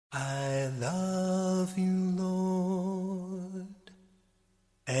I love you, Lord,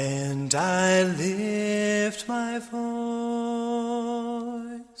 and I lift my voice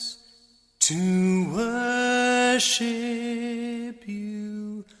to worship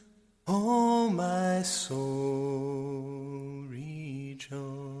you, oh my soul, rejoice.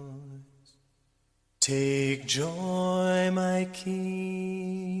 Take joy, my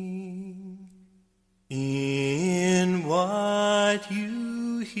King, in what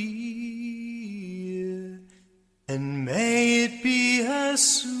you hear, and may it be a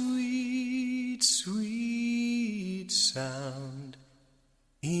sweet, sweet sound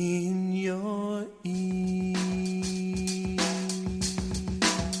in your ear.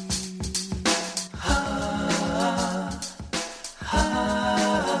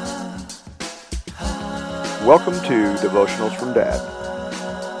 Welcome to Devotionals from Dad.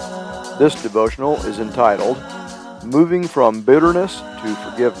 This devotional is entitled, Moving from Bitterness to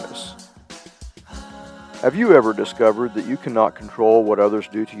Forgiveness. Have you ever discovered that you cannot control what others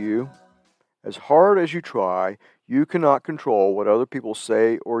do to you? As hard as you try, you cannot control what other people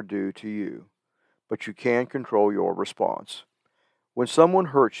say or do to you, but you can control your response. When someone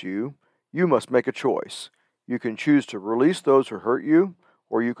hurts you, you must make a choice. You can choose to release those who hurt you,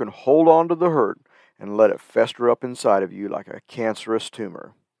 or you can hold on to the hurt and let it fester up inside of you like a cancerous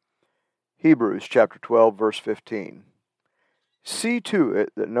tumor. Hebrews chapter 12, verse 15. See to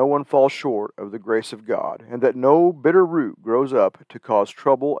it that no one falls short of the grace of God, and that no bitter root grows up to cause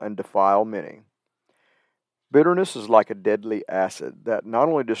trouble and defile many. Bitterness is like a deadly acid that not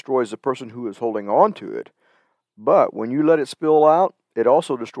only destroys the person who is holding on to it, but when you let it spill out, it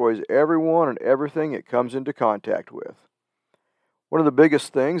also destroys everyone and everything it comes into contact with. One of the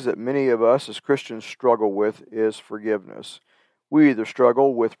biggest things that many of us as Christians struggle with is forgiveness. We either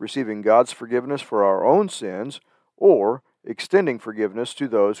struggle with receiving God's forgiveness for our own sins or extending forgiveness to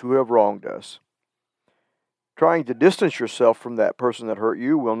those who have wronged us. Trying to distance yourself from that person that hurt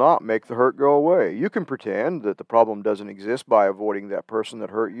you will not make the hurt go away. You can pretend that the problem doesn't exist by avoiding that person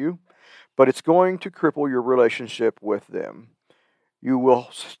that hurt you, but it's going to cripple your relationship with them. You will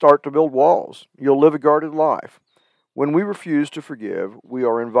start to build walls. You'll live a guarded life. When we refuse to forgive, we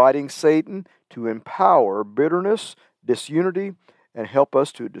are inviting Satan to empower bitterness, disunity, and help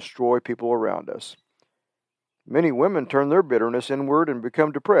us to destroy people around us. Many women turn their bitterness inward and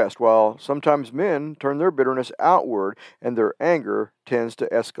become depressed, while sometimes men turn their bitterness outward and their anger tends to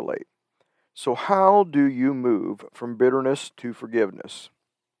escalate. So how do you move from bitterness to forgiveness?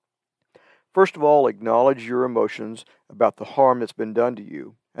 First of all, acknowledge your emotions about the harm that's been done to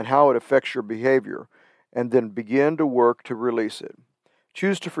you and how it affects your behavior, and then begin to work to release it.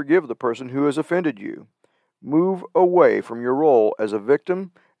 Choose to forgive the person who has offended you. Move away from your role as a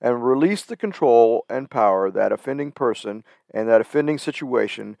victim and release the control and power that offending person and that offending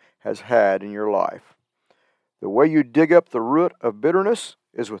situation has had in your life. The way you dig up the root of bitterness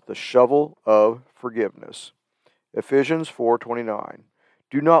is with the shovel of forgiveness. Ephesians 4:29.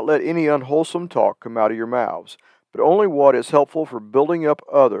 Do not let any unwholesome talk come out of your mouths, but only what is helpful for building up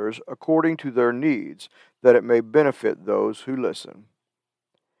others according to their needs, that it may benefit those who listen.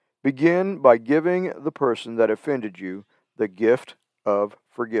 Begin by giving the person that offended you the gift of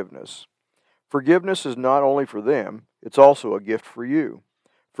forgiveness. Forgiveness is not only for them, it's also a gift for you.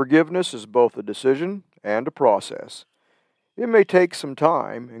 Forgiveness is both a decision and a process. It may take some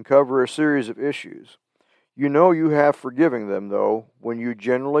time and cover a series of issues. You know you have forgiven them, though, when you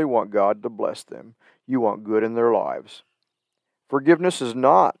genuinely want God to bless them. You want good in their lives. Forgiveness is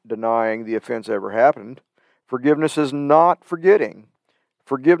not denying the offense ever happened. Forgiveness is not forgetting.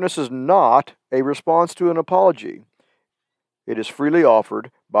 Forgiveness is not a response to an apology. It is freely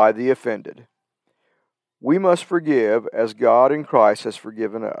offered by the offended. We must forgive as God in Christ has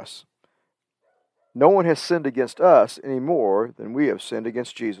forgiven us. No one has sinned against us any more than we have sinned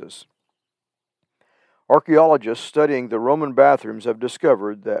against Jesus. Archaeologists studying the Roman bathrooms have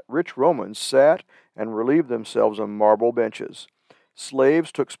discovered that rich Romans sat and relieved themselves on marble benches.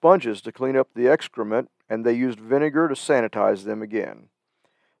 Slaves took sponges to clean up the excrement, and they used vinegar to sanitize them again.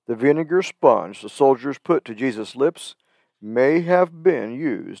 The vinegar sponge the soldiers put to Jesus' lips may have been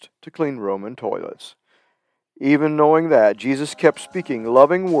used to clean Roman toilets. Even knowing that, Jesus kept speaking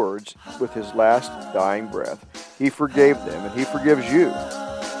loving words with his last dying breath. He forgave them, and he forgives you.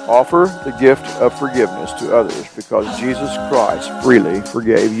 Offer the gift of forgiveness to others because Jesus Christ freely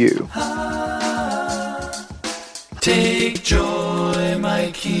forgave you. Take joy,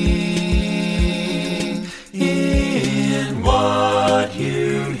 my King, in what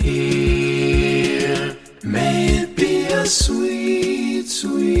you hear. May it be a sweet,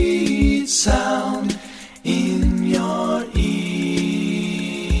 sweet sound in your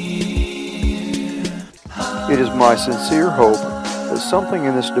ear. It is my sincere hope that something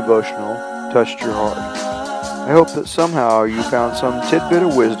in this devotional touched your heart. I hope that somehow you found some tidbit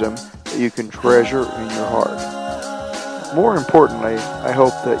of wisdom that you can treasure in your heart. More importantly, I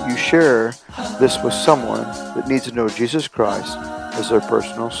hope that you share this with someone that needs to know Jesus Christ as their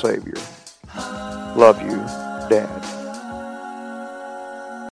personal Savior. Love you, Dad.